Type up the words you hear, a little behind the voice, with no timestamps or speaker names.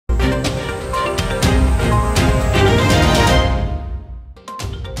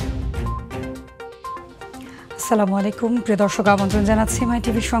আসসালামু আলাইকুম প্রিয় দর্শক, আমন্ত্রণ জানাচ্ছি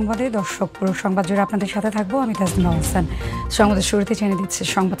মাইটিভি সংবাদে। দর্শক, পুরো সংবাদ জুড়ে আপনাদের সাথে থাকবো আমি তাজদিন হোসেন। সংবাদের শুরুতে জেনে দিচ্ছে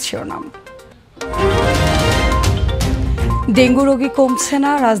সংবাদ শিরোনাম। ডেঙ্গু রোগী কমছে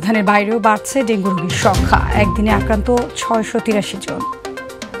না, রাজধানীর বাইরেও বাড়ছে ডেঙ্গু রোগীর সংখ্যা। একদিনে আক্রান্ত 683 জন।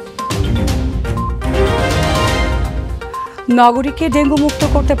 নগরীকে ডেঙ্গু মুক্ত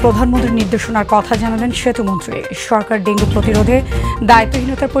করতে প্রধানমন্ত্রীর নির্দেশনার কথা জানালেন সেতুমন্ত্রী। সরকার ডেঙ্গু প্রতিরোধে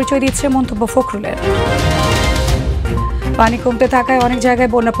দায়িত্বহীনতার পরিচয় দিচ্ছে মন্তব্য ফখরুলের। পানি কমতে থাকায় অনেক জায়গায়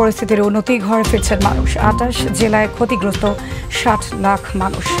বন্যা পরিস্থিতির উন্নতি, ঘরে ফিরছেন মানুষ। 28 জেলায় ক্ষতিগ্রস্ত 60 লাখ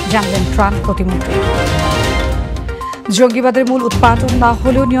মানুষ, জানলেন ত্রাণ প্রতিমন্ত্রী। জঙ্গিবাদের মূল উৎপাদন না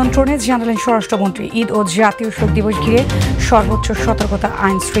হলেও নিয়ন্ত্রণে, জানালেন স্বরাষ্ট্রমন্ত্রী। ঈদ ও জাতীয় শোক দিবস ঘিরে সর্বোচ্চ সতর্কতা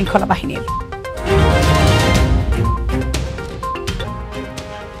আইন শৃঙ্খলা বাহিনীর।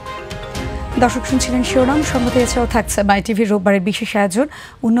 দর্শক, শুনছিলেন শিরোনাম। সংবাদে এছাড়াও থাকছে মাইটিভির রোববারের বিশেষ আয়োজন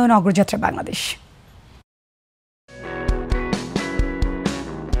উন্নয়ন অগ্রযাত্রা বাংলাদেশ।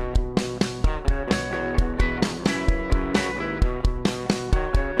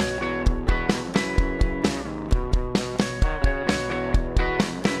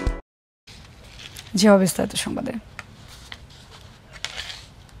 যে বিস্তারিত সংবাদে।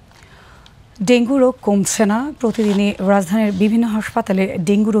 ডেঙ্গু রোগ কমছে না, প্রতিদিনই রাজধানীর বিভিন্ন হাসপাতালে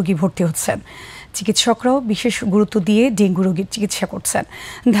ডেঙ্গু রোগী ভর্তি হচ্ছেন। চিকিৎসকরাও বিশেষ গুরুত্ব দিয়ে ডেঙ্গু রোগীর চিকিৎসা করছেন।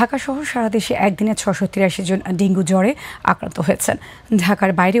 ঢাকা সহ সারা দেশে একদিনে 683 জন ডেঙ্গু জ্বরে আক্রান্ত হয়েছেন।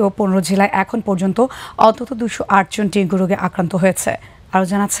 ঢাকার বাইরেও 15 জেলায় এখন পর্যন্ত অন্তত 208 জন ডেঙ্গু রোগে আক্রান্ত হয়েছে। আরও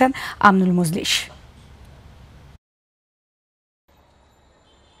জানাচ্ছেন আমনুল মজলিস।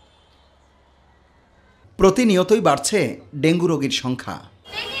 প্রতিনিয়তই বাড়ছে ডেঙ্গু রোগীর সংখ্যা।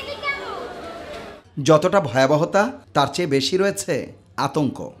 যতটা ভয়াবহতা তার চেয়ে বেশি রয়েছে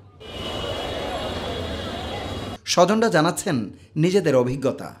আতঙ্ক। স্বজনরা জানাচ্ছেন নিজেদের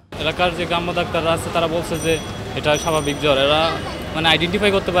অভিজ্ঞতা। এলাকার যে গ্রাম্য ডাক্তাররা আছে তারা বলছে যে এটা স্বাভাবিক জ্বর, এরা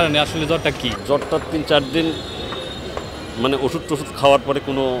আইডেন্টিফাই করতে পারেনি আসলে জ্বরটা কি। জ্বরটা 3-4 দিন ওষুধ খাওয়ার পরে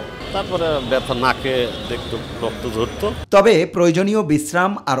তারপরে ব্যথা, নাকে দেখতো রক্ত ঝরতো। তবে প্রয়োজনীয়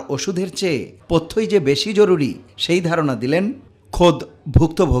বিশ্রাম আর ওষুধের চেয়ে পথ্যই যে বেশি জরুরি সেই ধারণা দিলেন খোদ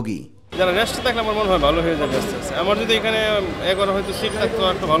ভুক্তভোগী। যারা রেস্ট থাকলে আমার মনে হয় ভালো হয়ে যাবে আস্তে আস্তে। আমার যদি এখানে একবার হয়তো সিট থাকতো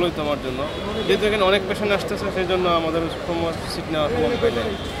আর ভালো হতো আমার জন্য, যেহেতু এখানে অনেক পেশেন্ট আসতেছে সেই জন্য আমাদের সিট নেওয়ার সময় পাই না।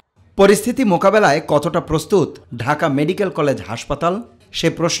 পরিস্থিতি মোকাবেলায় কতটা প্রস্তুত ঢাকা মেডিকেল কলেজ হাসপাতাল, সে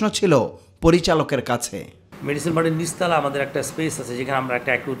প্রশ্ন ছিল পরিচালকের কাছে। মেডিসিন বাড়ির নিচতলা আমাদের একটা স্পেস আছে যেখানে আমরা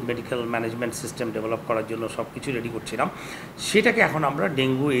একটা acute medical management system develop করার জন্য সব কিছু রেডি করছিলাম। সেটাকে এখন আমরা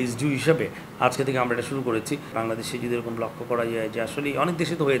ডেঙ্গু এইচডিউ হিসেবে আজকে থেকে আমরা এটা শুরু করেছি। বাংলাদেশে যদি এরকম লক্ষ্য করা যায় যে আসলে অনেক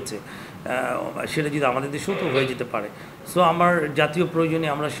দেশে তো হয়েছে, সেটা যদি আমাদের দেশেও তো হয়ে যেতে পারে, সো আমার জাতীয় প্রয়োজনে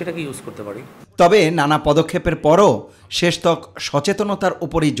আমরা সেটাকে ইউজ করতে পারি। তবে নানা পদক্ষেপের পরও শেষতক সচেতনতার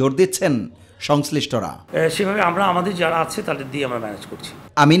উপরই জোর দিচ্ছেন সংশ্লিষ্টরা। সেভাবে আমরা আমাদের যারা আছে তাদের দিয়ে আমরা ম্যানেজ করছি।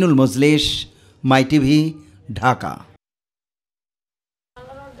 আমিনুল মজলিস, মাইটিভি, ঢাকা।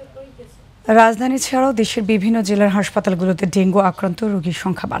 রাজধানী ছাড়াও দেশের বিভিন্ন জেলার হাসপাতালগুলোতে ডেঙ্গু আক্রান্ত রোগীর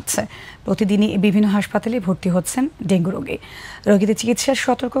সংখ্যা বাড়ছে। প্রতিদিনই বিভিন্ন হাসপাতালে ভর্তি হচ্ছেন ডেঙ্গু রোগী। রোগীদের চিকিৎসায়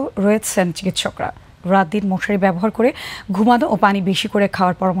সতর্ক রয়েছেন চিকিৎসকরা। রাত দিন মশারি ব্যবহার করে ঘুমানো ও পানি বেশি করে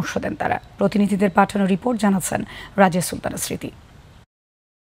খাওয়ার পরামর্শ দেন তারা। প্রতিনিধিদের পাঠানো রিপোর্ট জানাচ্ছেন রাজিয়া সুলতানা স্মৃতি।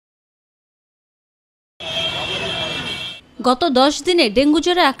 গত 10 দিনে ডেঙ্গু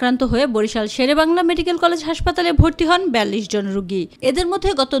জ্বরে আক্রান্ত হয়ে বরিশাল শেরেবাংলা মেডিকেল কলেজ হাসপাতালে ভর্তি হন 42 জন রোগী। এদের মধ্যে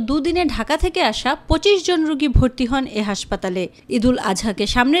গত 2 দিনে ঢাকা থেকে আসা 25 জন রোগী ভর্তি হন এ হাসপাতালে। ঈদুল আজহাকে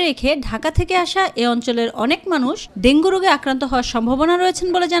সামনে রেখে ঢাকা থেকে আসা এ অঞ্চলের অনেক মানুষ ডেঙ্গু রোগে আক্রান্ত হওয়ার সম্ভাবনা রয়েছেন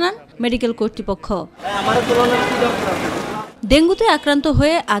বলে জানান মেডিকেল কর্তৃপক্ষ। ডেঙ্গুতে আক্রান্ত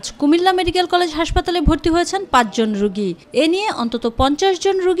হয়ে আজ কুমিল্লা মেডিকেল কলেজ হাসপাতালে ভর্তি হয়েছেন 5 জন রোগী। এ নিয়ে অন্তত 50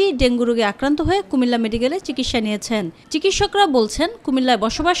 জন রোগী ডেঙ্গু রোগে আক্রান্ত হয়ে কুমিল্লা মেডিকেলে চিকিৎসা নিয়েছেন। চিকিৎসকরা বলছেন, কুমিল্লায়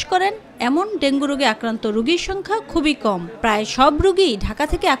বসবাস করেন এমন ডেঙ্গু রোগে আক্রান্ত রোগীর সংখ্যা খুবই কম। প্রায় সব রোগী ঢাকা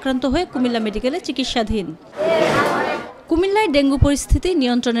থেকে আক্রান্ত হয়ে কুমিল্লা মেডিকেলে চিকিৎসাধীন। কুমিল্লায় ডেঙ্গু পরিস্থিতি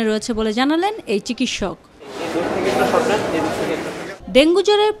নিয়ন্ত্রণে রয়েছে বলে জানালেন এই চিকিৎসক। ডেঙ্গু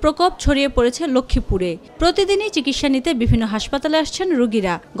জ্বরের প্রকোপ ছড়িয়ে পড়েছে লক্ষ্মীপুরে। প্রতিদিনই চিকিৎসা নিতে বিভিন্ন হাসপাতালে আসছেন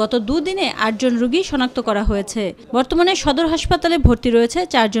রোগীরা। গত 2 দিনে 8 জন রোগী শনাক্ত করা হয়েছে। বর্তমানে সদর হাসপাতালে ভর্তি রয়েছে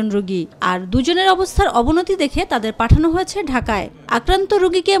 4 জন রোগী, আর 2 জনের অবস্থার অবনতি দেখে তাদের পাঠানো হয়েছে ঢাকায়। আক্রান্ত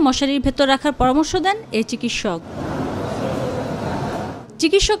রোগীকে মশারির ভেতর রাখার পরামর্শ দেন এই চিকিৎসক।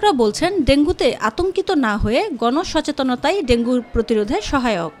 চিকিৎসকরা বলছেন, ডেঙ্গুতে আতঙ্কিত না হয়ে গণসচেতনতাই ডেঙ্গু প্রতিরোধে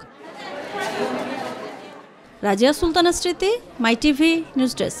সহায়ক। রাজিয়া সুলতানা স্মৃতি, মাইটিভি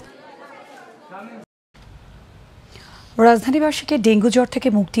নিউজ ডেস্ক। রাজধানীবাসীকে ডেঙ্গু জ্বর থেকে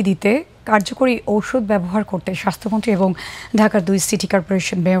মুক্তি দিতে কার্যকরী ঔষধ ব্যবহার করতে স্বাস্থ্যমন্ত্রী এবং ঢাকার 2 সিটি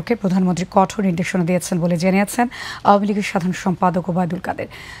কর্পোরেশন মেয়রকে প্রধানমন্ত্রী কঠোর নির্দেশনা দিয়েছেন বলে জানিয়েছেন আওয়ামী লীগের সাধারণ সম্পাদক ওবায়দুল কাদের।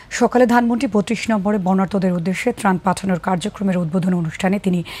 সকালে ধানমন্ডি 32 নম্বরে বন্যার্তদের উদ্দেশ্যে ত্রাণ পাঠানোর কার্যক্রমের উদ্বোধন অনুষ্ঠানে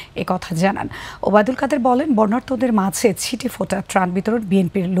তিনি একথা জানান। ওবায়দুল কাদের বলেন, বন্যার্তদের মাঝে ছিটে ফোটা ত্রাণ বিতরণ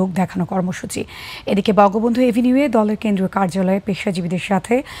বিএনপির লোক দেখানো কর্মসূচি। এদিকে বঙ্গবন্ধু এভিনিউয়ে দলের কেন্দ্রীয় কার্যালয়ে পেশাজীবীদের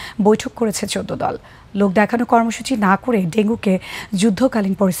সাথে বৈঠক করেছে 14 দল। লোক দেখানো কর্মসূচি না করে ডেঙ্গুকে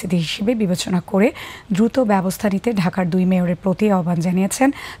যুদ্ধকালীন পরিস্থিতি হিসেবে বিবেচনা করে দ্রুত ব্যবস্থা নিতে ঢাকার 2 মেয়রের প্রতি আহ্বান জানিয়েছেন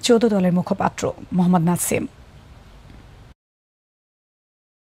 14 দলের মুখপাত্র মোহাম্মদ নাসিম।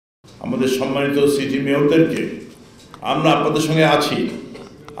 আমাদের সম্মানিত সিটি মেয়রদেরকে আমরা আপনাদের সঙ্গে আছি,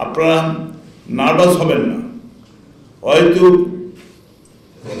 আপনারা নার্ভাস হবেন না। হয়তো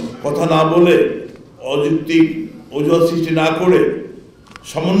কথা না বলে অযৌক্তিক অজুহাত সৃষ্টি না করে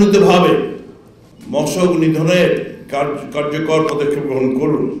সমন্বিতভাবে মশক নিধনের কার্যকর পদক্ষেপ গ্রহণ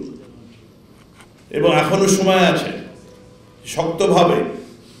করুন এবং এখনো সময় আছে শক্তভাবে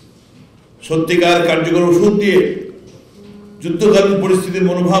সত্যিকার কার্যকর ওষুধ দিয়ে যুদ্ধকালীন পরিস্থিতির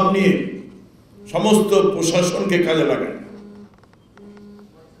মনোভাব নিয়ে সমস্ত প্রশাসনকে কাজে লাগান।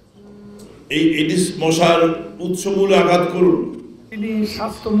 এই এডিস মশার উৎসমূলে আঘাত করুন। তিনি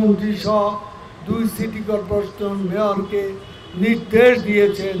স্বাস্থ্যমন্ত্রী সহ 2 সিটি কর্পোরেশন মেয়রকে নির্দেশ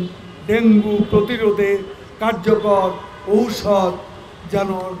দিয়েছেন ডেঙ্গু প্রতিরোধে কার্যকর ঔষধ যেন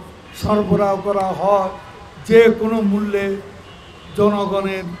সরবরাহ করা হয়, যে কোনো মূল্যে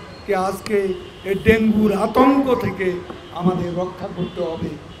জনগণেরকে আজকে এই ডেঙ্গুর আতঙ্ক থেকে আমাদের রক্ষা করতে হবে,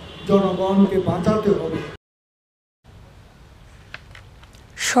 জনগণকে বাঁচাতে হবে।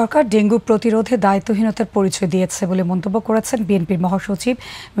 সরকার ডেঙ্গু প্রতিরোধে দায়িত্বহীনতার পরিচয় দিয়েছে বলে মন্তব্য করেছেন বিএনপির মহাসচিব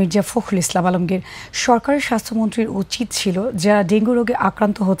মির্জা ফখরুল ইসলাম আলমগীর। সরকারের স্বাস্থ্যমন্ত্রীর উচিত ছিল যারা ডেঙ্গু রোগে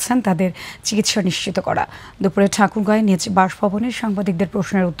আক্রান্ত হচ্ছেন তাদের চিকিৎসা নিশ্চিত করা। দুপুরে ঠাকুরগাঁয়ে নিজ বাসভবনে সাংবাদিকদের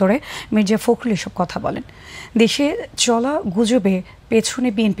প্রশ্নের উত্তরে মির্জা ফখরুল এসব কথা বলেন। দেশে চলা গুজবে পেছনে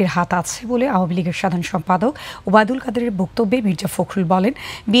বিএনপির হাত আছে বলে আওয়ামী লীগের সাধারণ সম্পাদক ওবায়দুল কাদেরের বক্তব্যে মির্জা ফখরুল বলেন,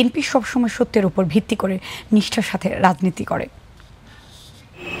 বিএনপি সবসময় সত্যের উপর ভিত্তি করে নিষ্ঠার সাথে রাজনীতি করে।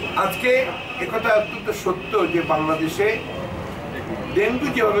 আজকে একথা অত্যন্ত সত্য যে বাংলাদেশে ডেঙ্গু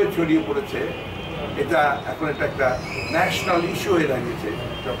যেভাবে ছড়িয়ে পড়েছে, এটা এখন একটা ন্যাশনাল ইস্যু হয়ে দাঁড়িয়েছে,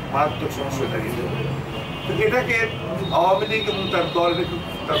 একটা মারাত্মক সমস্যা হয়ে দাঁড়িয়েছে। তো এটাকে আওয়ামী লীগ এবং তার দল,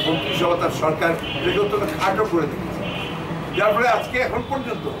 তার মন্ত্রিসভা, তার সরকার এটাকে অত্যন্ত খাটো করে দিয়েছে, যার ফলে আজকে এখন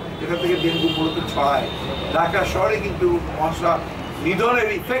পর্যন্ত যেখান থেকে ডেঙ্গু মূলত ছড়ায় ঢাকা শহরে কিন্তু মশা নিধনের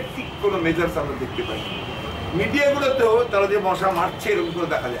ইফেক্টিভ কোনো মেজার্স আমরা দেখতে পাই। মিডিয়াগুলোতেও তারা যে মশা মারছে এরকম করে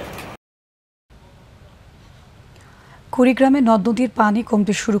দেখা যায়। কুড়িগ্রামে নদ নদীর পানি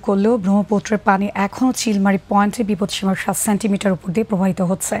কমতে শুরু করলেও ব্রহ্মপুত্রের পানি এখনও চিলমারি পয়েন্টে বিপদসীমার 7 সেন্টিমিটার উপর দিয়ে প্রবাহিত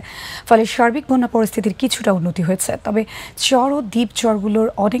হচ্ছে, ফলে সার্বিক বন্যা পরিস্থিতির কিছুটা উন্নতি হয়েছে। তবে চর ও দ্বীপ চরগুলোর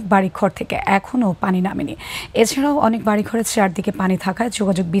অনেক বাড়িঘর থেকে এখনও পানি নামেনি। এছাড়াও অনেক বাড়িঘরের চারদিকে পানি থাকায়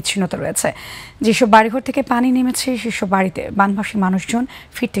যোগাযোগ বিচ্ছিন্নতা রয়েছে। যেসব বাড়িঘর থেকে পানি নেমেছে সেসব বাড়িতে বানভাসী মানুষজন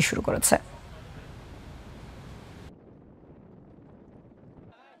ফিরতে শুরু করেছে।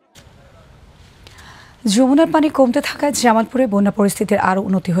 যমুনার পানি কমতে থাকায় জামালপুরে বন্যা পরিস্থিতির আরও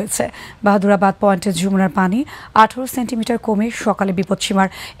উন্নতি হয়েছে। বাহাদুরাবাদ পয়েন্টে যমুনার পানি 18 সেন্টিমিটার কমে সকালে বিপদসীমার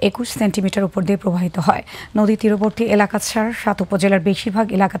 21 সেন্টিমিটার উপর দিয়ে প্রবাহিত হয়। নদী তীরবর্তী এলাকা ছাড়া 7 উপজেলার বেশিরভাগ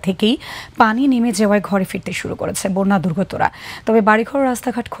এলাকা থেকেই পানি নেমে যাওয়ায় ঘরে ফিরতে শুরু করেছে বন্যা দুর্গতরা। তবে বাড়িঘর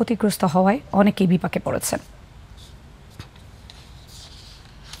রাস্তাঘাট ক্ষতিগ্রস্ত হওয়ায় অনেকেই বিপাকে পড়েছেন।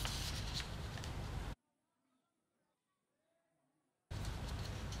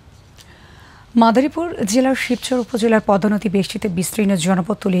 মাদারীপুর জেলার শিবচর উপজেলার পদ্মনদী বেষ্টিতে বিস্তীর্ণ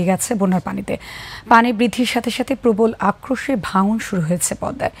জনপদ তলিয়ে গেছে বন্যার পানিতে। পানি বৃদ্ধির সাথে সাথে প্রবল আক্রোশে ভাঙন শুরু হয়েছে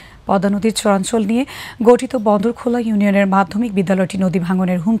পদ্মায়। পদ্মা নদীর চরাঞ্চল নিয়ে গঠিত বন্দরখোলা ইউনিয়নের মাধ্যমিক বিদ্যালয়টি নদী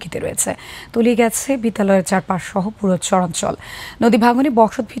ভাঙনের হুমকিতে রয়েছে। তলিয়ে গেছে বিদ্যালয়ের চারপাশ সহ পুরো চরাঞ্চল। নদী ভাঙনে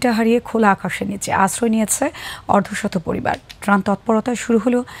বসত ভিটা হারিয়ে খোলা আকাশের নিচে আশ্রয় নিয়েছে অর্ধশত পরিবার। ত্রাণ তৎপরতা শুরু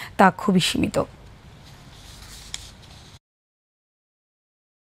হলেও তা খুবই সীমিত।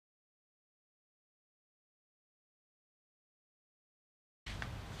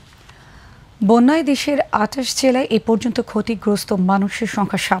 বন্যায় দেশের 28 জেলায় এ পর্যন্ত ক্ষতিগ্রস্ত মানুষের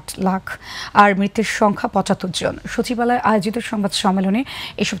সংখ্যা 60 লাখ আর মৃতের সংখ্যা 75 জন। সচিবালয়ে আয়োজিত সংবাদ সম্মেলনে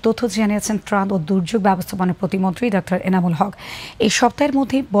এসব তথ্য জানিয়েছেন ত্রাণ ও দুর্যোগ ব্যবস্থাপনা প্রতিমন্ত্রী ডাক্তার এনামুল হক। এই সপ্তাহের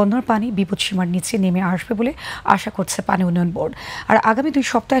মধ্যে বন্যার পানি বিপদসীমার নিচে নেমে আসবে বলে আশা করছে পানি উন্নয়ন বোর্ড। আর আগামী 2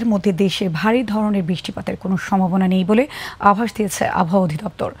 সপ্তাহের মধ্যে দেশে ভারী ধরনের বৃষ্টিপাতের কোনো সম্ভাবনা নেই বলে আভাস দিয়েছে আবহাওয়া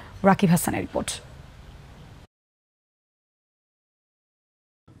অধিদপ্তর। রাকিব হাসানের রিপোর্ট।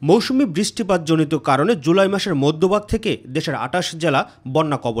 মৌসুমি বৃষ্টিপাতজনিত কারণে জুলাই মাসের মধ্যভাগ থেকে দেশের 28 জেলা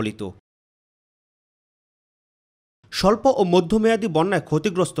বন্যা কবলিত। স্বল্প ও মধ্যমেয়াদী বন্যায়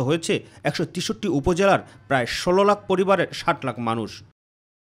ক্ষতিগ্রস্ত হয়েছে 163 উপজেলার প্রায় 16 লাখ পরিবারের 60 লাখ মানুষ।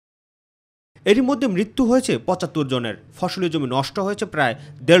 এরই মধ্যে মৃত্যু হয়েছে 75 জনের, ফসলি জমি নষ্ট হয়েছে প্রায়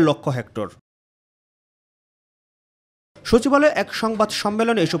 1.5 লক্ষ হেক্টর। সচিবালয়ে এক সংবাদ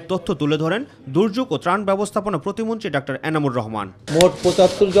সম্মেলনে এসব তথ্য তুলে ধরেন দুর্যোগ ও ত্রাণ ব্যবস্থাপনা প্রতিমন্ত্রী ডাক্তার এনামুর রহমান। মোট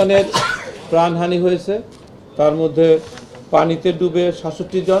 75 জনের প্রাণহানি হয়েছে, তার মধ্যে পানিতে ডুবে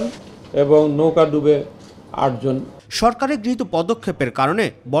 67 জন এবং নৌকা ডুবে 8 জন। সরকারের গৃহীত পদক্ষেপের কারণে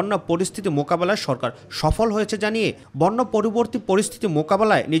বন্যা পরিস্থিতি মোকাবেলায় সরকার সফল হয়েছে জানিয়ে বন্যা পরবর্তী পরিস্থিতি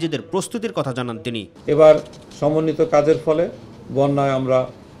মোকাবেলায় নিজেদের প্রস্তুতির কথা জানান তিনি। এবার সমন্বিত কাজের ফলে বন্যায় আমরা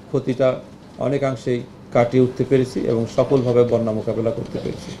ক্ষতিটা অনেকাংশেই কাটিয়ে উঠতে পেরেছি এবং সফলভাবে বন্যা মোকাবেলা করতে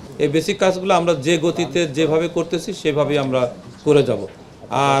পেরেছি। এই বেসিক কাজগুলো আমরা যে গতিতে যেভাবে করতেছি সেভাবেই আমরা করে যাব।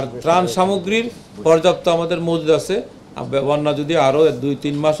 আর ত্রাণ সামগ্রীর পর্যাপ্ত আমাদের মজুদ আছে। বন্যা যদি আরও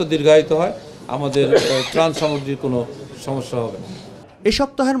 2-3 মাসও দীর্ঘায়িত হয়, আমাদের ত্রাণ সামগ্রীর কোনো সমস্যা হবে না। এই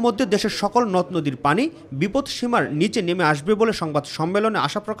সপ্তাহের মধ্যে দেশের সকল নদ নদীর পানি বিপদ সীমার নিচে নেমে আসবে বলে সংবাদ সম্মেলনে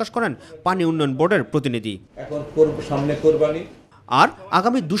আশা প্রকাশ করেন পানি উন্নয়ন বোর্ডের প্রতিনিধি। এখন সামনে কোরবানি, আর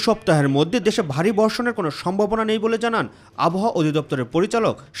আগামী 2 সপ্তাহের মধ্যে দেশে ভারী বর্ষণের কোনো সম্ভাবনা নেই বলে জানান আবহাওয়া অধিদপ্তরের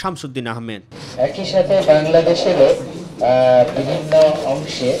পরিচালক শামসুদ্দিন আহমেদ। একই সাথে বাংলাদেশেরও বিভিন্ন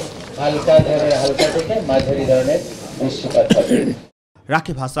অংশে হালকা থেকে মাঝারি ধরনের বৃষ্টিপাত হবে।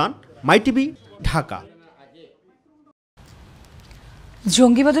 রাকিব হাসান, মাইটিভি, ঢাকা।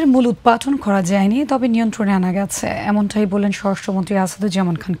 জঙ্গিবাদের মূল উৎপাটন করা যায়নি, তবে নিয়ন্ত্রণে আনা গেছে, এমনটাই বললেন স্বরাষ্ট্রমন্ত্রী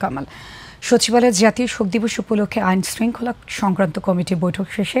আসাদুজ্জামান খান কামাল। সচিবালয়ের জাতীয় শোক দিবস উপলক্ষে আইন শৃঙ্খলা সংক্রান্ত কমিটির বৈঠক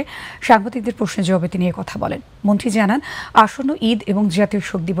শেষে সাংবাদিকদের প্রশ্নের জবাবে তিনি কথা বলেন। মন্ত্রী জানান, আসন্ন ঈদ এবং জাতীয়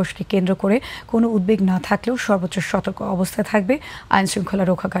শোক দিবসকে কেন্দ্র করে কোনো উদ্বেগ না থাকলেও সর্বোচ্চ সতর্ক অবস্থায় থাকবে আইন শৃঙ্খলা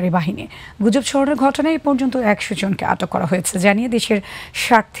রক্ষাকারী বাহিনী। গুজব ছড়ানোর ঘটনায় এ পর্যন্ত 100 জনকে আটক করা হয়েছে, জানিয়ে দেশের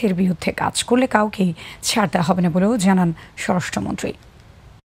স্বার্থের বিরুদ্ধে কাজ করলে কাউকেই ছাড় দেওয়া হবে না বলেও জানান স্বরাষ্ট্রমন্ত্রী।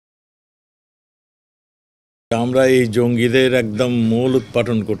 আমরা এই জঙ্গিদের একদম মূল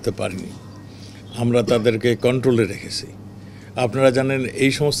উৎপাটন করতে পারিনি, আমরা তাদেরকে কন্ট্রোলে রেখেছি। আপনারা জানেন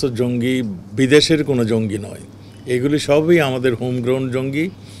এই সমস্ত জঙ্গি বিদেশের কোনো জঙ্গি নয়, এগুলি সবই আমাদের হোমগ্রাউন্ড জঙ্গি।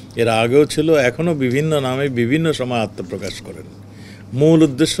 এরা আগেও ছিল, এখনও বিভিন্ন নামে বিভিন্ন সময় আত্মপ্রকাশ করেন। মূল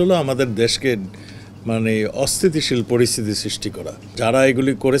উদ্দেশ্য হলো আমাদের দেশকে অস্থিতিশীল পরিস্থিতি সৃষ্টি করা। যারা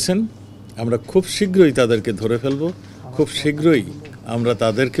এগুলি করেছেন আমরা খুব শীঘ্রই তাদেরকে ধরে ফেলব, খুব শীঘ্রই আমরা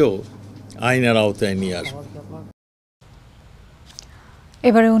তাদেরকেও আইনের আওতায় নিয়ে আসব।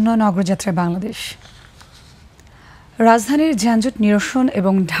 এবারে উন্নয়ন অগ্রযাত্রায় বাংলাদেশ। রাজধানীর যানজট নিরসন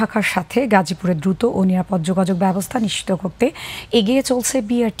এবং ঢাকার সাথে গাজীপুরের দ্রুত ও নিরাপদ যোগাযোগ ব্যবস্থা নিশ্চিত করতে এগিয়ে চলছে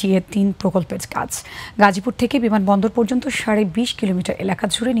বিআরটি এর 3 প্রকল্পের কাজ। গাজীপুর থেকে বিমানবন্দর পর্যন্ত 20.5 কিলোমিটার এলাকা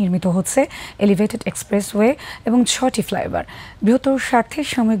জুড়ে নির্মিত হচ্ছে এলিভেটেড এক্সপ্রেসওয়ে এবং 6টি ফ্লাইওভার। বৃহত্তর স্বার্থে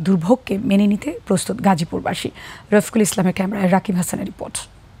সাময়িক দুর্ভোগকে মেনে নিতে প্রস্তুত গাজীপুরবাসী। রফিকুল ইসলামের ক্যামেরায় রাকিব হাসানের রিপোর্ট।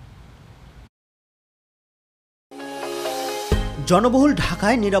 জনবহুল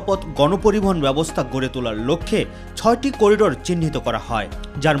ঢাকায় নিরাপদ গণপরিবহন ব্যবস্থা গড়ে তোলার লক্ষ্যে 6টি করিডোর চিহ্নিত করা হয়,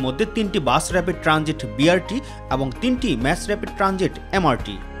 যার মধ্যে 3টি বাস র্যাপিড ট্রানজিট বিআরটি এবং 3টি ম্যাস র্যাপিড ট্রানজিট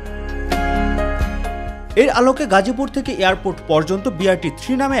এমআরটি। এর আলোকে গাজীপুর থেকে এয়ারপোর্ট পর্যন্ত বিআরটি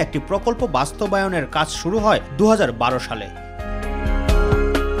 3 নামে একটি প্রকল্প বাস্তবায়নের কাজ শুরু হয় 2012 সালে।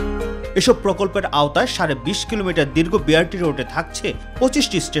 এসব প্রকল্পের আওতায় 20.5 কিলোমিটার দীর্ঘ বিআরটি রোডে থাকছে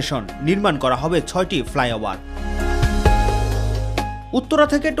 25টি স্টেশন, নির্মাণ করা হবে 6টি ফ্লাইওভার। উত্তরা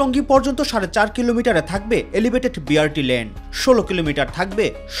থেকে টঙ্গী পর্যন্ত 4.5 কিলোমিটারে থাকবে এলিভেটেড বিআরটি লেন, 16 কিলোমিটার থাকবে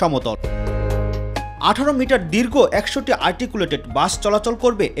সমতল। 18 মিটার দীর্ঘ 100টি আর্টিকুলেটেড বাস চলাচল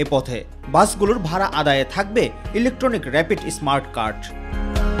করবে এ পথে। বাসগুলোর ভাড়া আদায়ে থাকবে ইলেকট্রনিক র্যাপিড স্মার্ট কার্ড।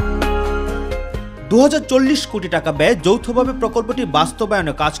 2040 কোটি টাকা ব্যয়ে যৌথভাবে প্রকল্পটি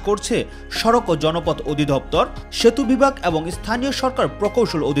বাস্তবায়নে কাজ করছে সড়ক ও জনপথ অধিদপ্তর, সেতু বিভাগ এবং স্থানীয় সরকার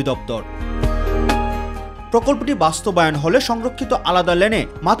প্রকৌশল অধিদপ্তর। প্রকল্পটি বাস্তবায়ন হলে সংরক্ষিত আলাদা লেনে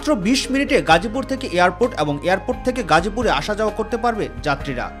মাত্র 20 মিনিটে গাজীপুর থেকে এয়ারপোর্ট এবং এয়ারপোর্ট থেকে গাজীপুরে আসা যাওয়া করতে পারবে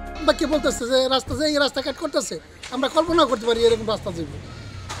যাত্রীরা। কে বলতেছে যে এই রাস্তা কাট করতেছে, আমরা কল্পনা করতে পারি এরকম রাস্তা যাবে।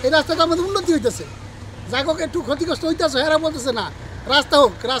 এই রাস্তাটা আমাদের উন্নতি হইতেছে, যাক একটু ক্ষতিগ্রস্ত হইতেছে, এরা বলতেছে না রাস্তা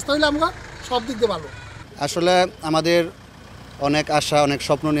হোক, রাস্তা হইলে আমরা সব দিক দিয়ে ভালো। আসলে আমাদের অনেক আশা, অনেক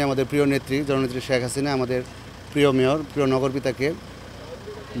স্বপ্ন নিয়ে আমাদের প্রিয় নেত্রী জননেত্রী শেখ হাসিনা আমাদের প্রিয় মেয়র, প্রিয় নগরপিতাকে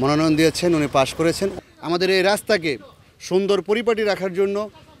মনোনয়ন দিয়েছেন, উনি পাশ করেছেন। আমাদের এই রাস্তাকে সুন্দর পরিপাটি রাখার জন্য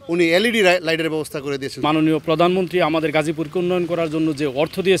উনি এলইডি লাইটের ব্যবস্থা করে দিয়েছেন। মাননীয় প্রধানমন্ত্রী আমাদের গাজীপুরকে উন্নয়ন করার জন্য যে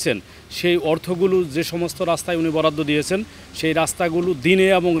অর্থ দিয়েছেন, সেই অর্থগুলো যে সমস্ত রাস্তায় উনি বরাদ্দ দিয়েছেন, সেই রাস্তাগুলো দিনে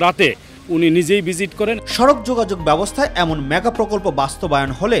এবং রাতে উনি নিজেই ভিজিট করেন। সড়ক যোগাযোগ ব্যবস্থায় এমন মেগা প্রকল্প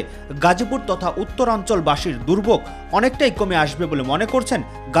বাস্তবায়ন হলে গাজীপুর তথা উত্তরাঞ্চলবাসীর দুর্ভোগ অনেকটাই কমে আসবে বলে মনে করছেন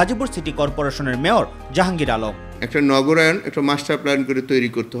গাজীপুর সিটি কর্পোরেশনের মেয়র জাহাঙ্গীর আলম। একটা নগরায়ন একটা মাস্টার প্ল্যান করে তৈরি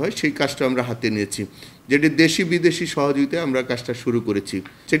করতে হয়, সেই কাজটা আমরা হাতে নিয়েছি, যেটি দেশি বিদেশি সহযোগিতায় আমরা কাজটা শুরু করেছি।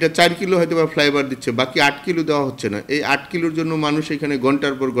 সেটা 4 কিলো হয়তো বা ফ্লাইওভার দিচ্ছে, বাকি 8 কিলো দেওয়া হচ্ছে না। এই 8 কিলোর জন্য মানুষ এখানে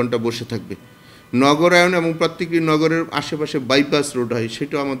ঘন্টার পর ঘন্টা বসে থাকবে। নগরায়ন এবং প্রত্যেকটি নগরের আশেপাশে বাইপাস রোড হয়,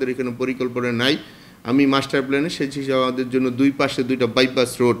 সেটাও আমাদের এখানে পরিকল্পনা নাই। আমি মাস্টার প্ল্যানে সেটি আমাদের জন্য 2 পাশে 2টা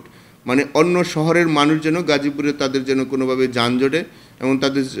বাইপাস রোড, মানে অন্য শহরের মানুষ যেন গাজীপুরে তাদের যেন কোনোভাবে যানজটে এবং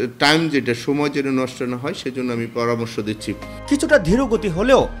তাদের টাইম যেটা সময় যেন নষ্ট না হয়, সেজন্য আমি পরামর্শ দিচ্ছি। কিছুটা ধীরগতি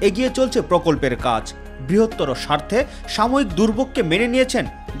হলেও এগিয়ে চলছে প্রকল্পের কাজ। বৃহত্তর স্বার্থে সাময়িক দুর্ভোগকে মেনে নিয়েছেন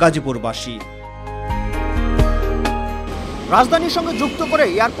গাজীপুরবাসী। রাজধানীর সঙ্গে যুক্ত করে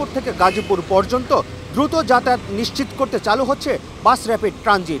এয়ারপোর্ট থেকে গাজীপুর পর্যন্ত দ্রুত যাতায়াত নিশ্চিত করতে চালু হচ্ছে বাস র্যাপিড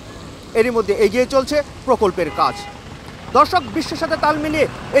ট্রানজিট। এরই মধ্যে এগিয়ে চলছে প্রকল্পের কাজ। দর্শক, বিশ্বের সাথে তাল মিলিয়ে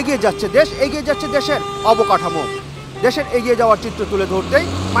এগিয়ে যাচ্ছে দেশ, এগিয়ে যাচ্ছে দেশের অবকাঠামো। দেশের এগিয়ে যাওয়ার চিত্র তুলে ধরতেই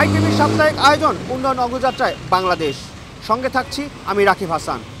মাইটিভির সাপ্তাহিক আয়োজন উন্নয়ন অগ্রযাত্রায় বাংলাদেশ। সঙ্গে থাকছি আমি রাকিব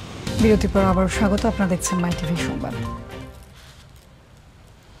হাসান। বিরতির পর আবার স্বাগত, আপনারা দেখছেন মাইটিভি সংবাদ।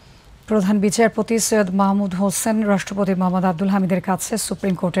 প্রধান বিচারপতি সৈয়দ মাহমুদ হোসেন রাষ্ট্রপতি মোহাম্মদ আব্দুল হামিদের কাছে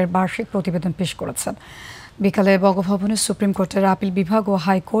সুপ্রিম কোর্টের বার্ষিক প্রতিবেদন পেশ করেছেন। বিকালে বঙ্গভবনে সুপ্রিম কোর্টের আপিল বিভাগ ও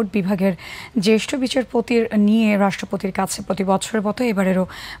হাইকোর্ট বিভাগের জ্যেষ্ঠ বিচারপতির নিয়ে রাষ্ট্রপতির কাছে প্রতি বছরের মতো এবারেরও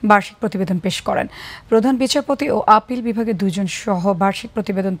বার্ষিক প্রতিবেদন পেশ করেন। প্রধান বিচারপতি ও আপিল বিভাগের 2 জন সহ বার্ষিক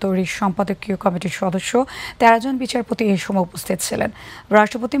প্রতিবেদন তৈরির সম্পাদকীয় কমিটির সদস্য 13 জন বিচারপতি এই সময় উপস্থিত ছিলেন।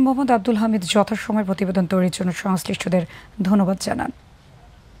 রাষ্ট্রপতি মোহাম্মদ আব্দুল হামিদ যথাসময়ে প্রতিবেদন তৈরির জন্য সংশ্লিষ্টদের ধন্যবাদ জানান।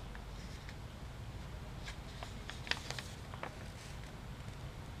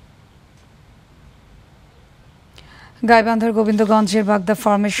 গাইবান্ধার গোবিন্দগঞ্জের বাগদা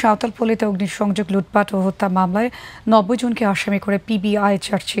ফার্মের সাঁওতালপল্লীতে অগ্নিসংযোগ, লুটপাট ও হত্যা মামলায় 90 জনকে আসামি করে পিবিআই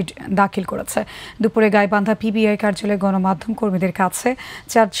চার্জশিট দাখিল করেছে। দুপুরে গাইবান্ধা পিবিআই কার্যালয়ে গণমাধ্যম কর্মীদের কাছে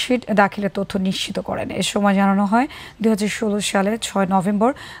চার্জশিট দাখিলের তথ্য নিশ্চিত করেন। এ সময় জানানো হয় 2016 সালের 6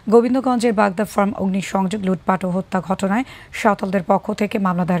 নভেম্বর গোবিন্দগঞ্জের বাগদা ফার্ম অগ্নিসংযোগ, লুটপাট ও হত্যা ঘটনায় সাঁওতালদের পক্ষ থেকে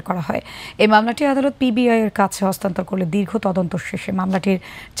মামলা দায়ের করা হয়। এই মামলাটি আদালত পিবিআই এর কাছে হস্তান্তর করলে দীর্ঘ তদন্ত শেষে মামলাটির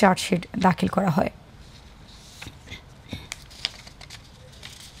চার্জশিট দাখিল করা হয়।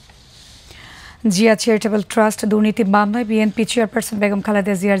 জিয়া চ্যারিটেবল ট্রাস্ট দুর্নীতি মামলায় বিএনপি চেয়ারপারসন বেগম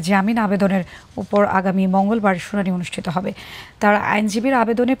খালেদা জিয়ার জামিন আবেদনের উপর আগামী মঙ্গলবার শুনানি অনুষ্ঠিত হবে। তার আইনজীবীর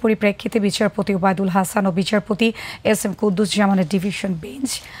আবেদনের পরিপ্রেক্ষিতে বিচারপতি ওবায়দুল হাসান ও বিচারপতি এস.এম. কুদ্দুস-জামানের ডিভিশন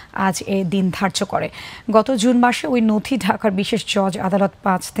বেঞ্চ আজ এ দিন ধার্য করে। গত জুন মাসে ওই নথি ঢাকার বিশেষ জজ আদালত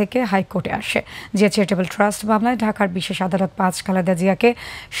 5 থেকে হাইকোর্টে আসে। জিয়া চ্যারিটেবল ট্রাস্ট মামলায় ঢাকার বিশেষ আদালত 5 খালেদা জিয়াকে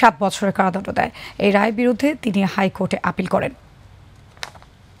 7 বছরের কারাদণ্ড দেয়। এই রায়ের বিরুদ্ধে তিনি হাইকোর্টে আপিল করেন।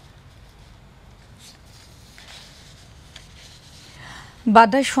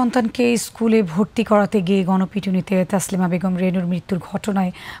 বাড্ডায় সন্তানকে স্কুলে ভর্তি করাতে গিয়ে গণপিটুনিতে তাসলিমা বেগম রেনুর মৃত্যুর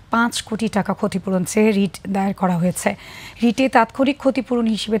ঘটনায় 5 কোটি টাকা ক্ষতিপূরণ চেয়ে রিট দায়ের করা হয়েছে। রিটে তাৎক্ষণিক ক্ষতিপূরণ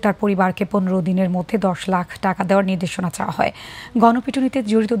হিসেবে তার পরিবারকে 15 দিনের মধ্যে 10 লাখ টাকা দেওয়ার নির্দেশনা চাওয়া হয়। গণপিটুনিতে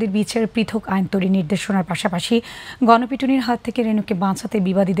জড়িতদের বিচারে পৃথক আইন তৈরির নির্দেশনার পাশাপাশি গণপিটুনির হাত থেকে রেনুকে বাঁচাতে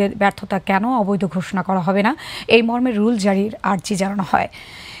বিবাদীদের ব্যর্থতা কেন অবৈধ ঘোষণা করা হবে না, এই মর্মে রুল জারির আর্জি জানানো হয়।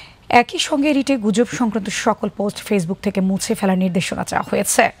 একই সঙ্গে রিটে গুজব সংক্রান্ত সকল পোস্ট ফেসবুক থেকে মুছে ফেলার নির্দেশনা চাওয়া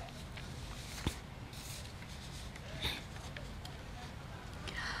হয়েছে।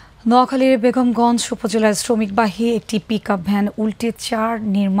 নোয়াখালীর বেগমগঞ্জ উপজেলার শ্রমিকবাহী একটি পিকআপ ভ্যান উল্টে 4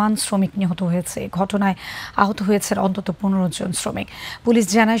 নির্মাণ শ্রমিক নিহত হয়েছে। ঘটনায় আহত হয়েছেন অন্তত 15 জন শ্রমিক। পুলিশ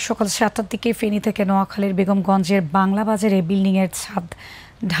জানায় সকাল 7টার দিকে ফেনী থেকে নোয়াখালীর বেগমগঞ্জের বাংলা বাজারে বিল্ডিংয়ের ছাদ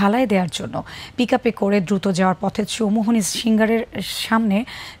ঢালাই দেওয়ার জন্য পিকআপে করে দ্রুত যাওয়ার পথে চৌমুহনী সিঙ্গারের সামনে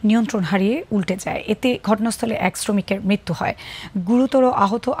নিয়ন্ত্রণ হারিয়ে উল্টে যায়। এতে ঘটনাস্থলে 1 শ্রমিকের মৃত্যু হয়। গুরুতর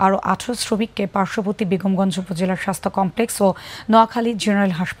আহত আরও 18 শ্রমিককে পার্শ্ববর্তী বেগমগঞ্জ উপজেলার স্বাস্থ্য কমপ্লেক্স ও নোয়াখালী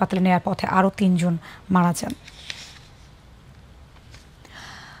জেনারেল হাসপাতালে নেওয়ার পথে আরও 3 জন মারা যান।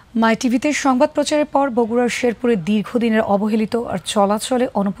 মাইটিভিতে সংবাদ প্রচারের পর বগুড়ার শেরপুরে দীর্ঘদিনের অবহেলিত আর চলাচলে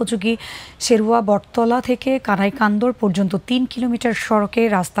অনুপযোগী শেরুয়া বটতলা থেকে কানাইকান্দর পর্যন্ত 3 কিলোমিটার সড়কে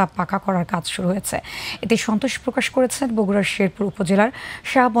রাস্তা পাকা করার কাজ শুরু হয়েছে। এতে সন্তোষ প্রকাশ করেছেন বগুড়ার শেরপুর উপজেলার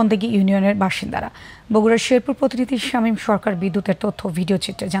শাহবন্দেগী ইউনিয়নের বাসিন্দারা। বগুড়ার শেরপুর প্রতিনিধি শামীম সরকার বিদ্যুতের তথ্য ভিডিও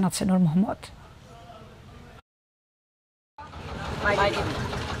চিত্রে জানাচ্ছেন নূর মোহাম্মদ।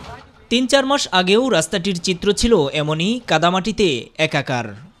 3-4 মাস আগেও রাস্তাটির চিত্র ছিল এমনই, কাদামাটিতে একাকার।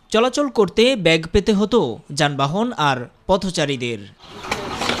 চলাচল করতে ব্যাগ পেতে হতো যানবাহন আর পথচারীদের।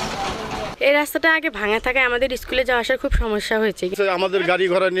 এই রাস্তাটা আগে ভাঙা থাকায় আমাদের স্কুলে যাওয়া আসার খুব সমস্যা হয়েছে। আমাদের গাড়ি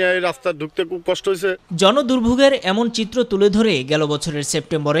ঘোড়া নিয়ে এই রাস্তা ঢুকতে খুব কষ্ট হয়েছে। জনদুর্ভোগের এমন চিত্র তুলে ধরে গেল বছরের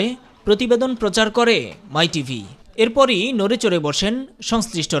সেপ্টেম্বরে প্রতিবেদন প্রচার করে মাইটিভি। এরপরই নড়ে চড়ে বসেন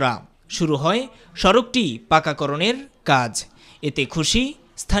সংশ্লিষ্টরা। শুরু হয় সড়কটি পাকাকরণের কাজ। এতে খুশি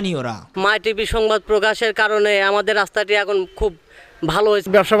স্থানীয়রা। মাইটিভি সংবাদ প্রকাশের কারণে আমাদের রাস্তাটি এখন খুব ভালো হয়েছে।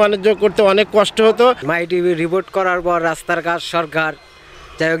 ব্যবসা বাণিজ্য করতে অনেক কষ্ট হতো। মাইটিভি রিপোর্ট করার পর রাস্তার কাজ সরকার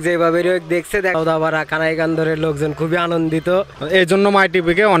যাই হোক যেভাবে দেখছে, দাওদাপাড়া কানাইকান্দরের লোকজন খুবই আনন্দিত। এই জন্য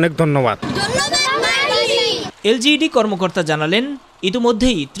মাইটিভিকে অনেক ধন্যবাদ। এলজিইডি কর্মকর্তা জানালেন,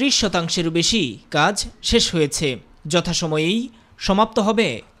 ইতিমধ্যেই 30% বেশি কাজ শেষ হয়েছে। যথাসময়েই সমাপ্ত হবে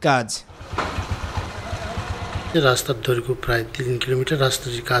কাজ। রাস্তার দৈর্ঘ্য প্রায় 3 কিলোমিটার।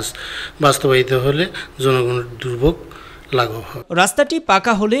 রাস্তাটির কাজ বাস্তবায়িত হলে জনগণের দুর্ভোগ লাঘব হবে। রাস্তাটি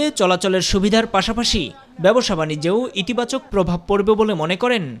পাকা হলে চলাচলের সুবিধার পাশাপাশি ব্যবসা বাণিজ্যেও ইতিবাচক প্রভাব পড়বে বলে মনে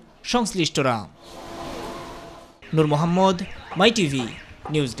করেন সংশ্লিষ্টরা। নূর মোহাম্মদ, মাইটিভি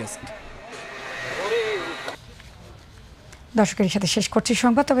নিউজ ডেস্ক। দর্শকের সাথে শেষ করছি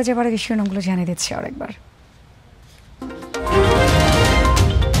সংবাদ, তবে যেবার আগে শিরোনামগুলো জানিয়ে দিচ্ছি আরেকবার।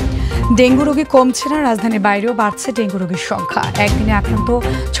 ডেঙ্গু রোগী কমছে না, রাজধানীর বাইরেও বাড়ছে ডেঙ্গু রোগীর সংখ্যা। একদিনে আক্রান্ত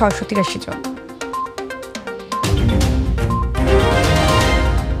 683 জন।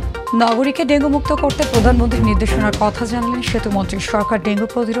 নগরীকে ডেঙ্গু মুক্ত করতে প্রধানমন্ত্রীর নির্দেশনার কথা জানালেন সেতুমন্ত্রী। সরকার ডেঙ্গু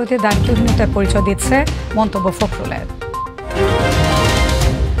প্রতিরোধে দায়িত্বহীনতার পরিচয় দিচ্ছে, মন্তব্য ফখরুলের।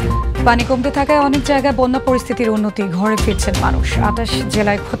 পানি কমতে থাকায় অনেক জায়গায় বন্যা পরিস্থিতির উন্নতি, ঘরে ফিরছেন মানুষ। 28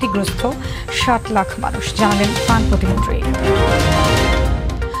 জেলায় ক্ষতিগ্রস্ত 60 লাখ মানুষ, জানালেন পান প্রতিমন্ত্রী।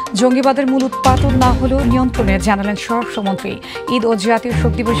 জঙ্গিবাদের মূল উৎপাদন না হলেও নিয়ন্ত্রণে, জানালেন স্বরাষ্ট্রমন্ত্রী। ঈদ ও জাতীয়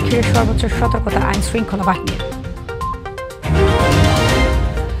শোক দিবস ঘিরে সর্বোচ্চ সতর্কতা আইন শৃঙ্খলা বাহিনীর।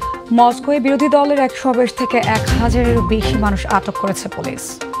 মস্কোয় বিরোধী দলের এক সমাবেশ থেকে 1000-এরও বেশি মানুষ আটক করেছে পুলিশ।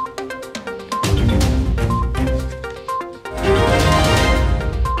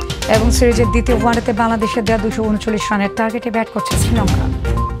 এবং সিরিজের দ্বিতীয় ওয়ানডেতে বাংলাদেশের দেওয়া 239 রানের টার্গেটে ব্যাট করছে শ্রীলঙ্কা।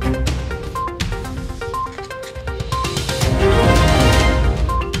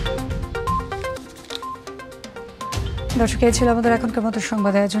 দর্শক, এই ছিল আমাদের এখনকার মতো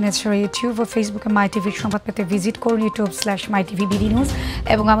সংবাদ আয়োজন। এছাড়া ইউটিউব ও ফেসবুকে মাইটিভির সংবাদ পেতে ভিজিট করুন youtube/mytvbd নিউজ,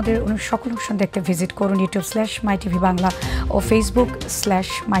 এবং আমাদের সকল অনুষ্ঠান দেখতে ভিজিট করুন youtube/mytv বাংলা ও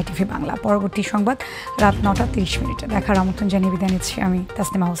facebook/mytv বাংলা। পরবর্তী সংবাদ রাত 9টা 30 মিনিটে দেখার আমন্ত্রণ জানিয়ে বিদায় নিচ্ছি আমি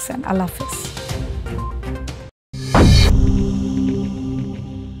তাসনিমা হোসেন। আল্লাহ হাফেজ।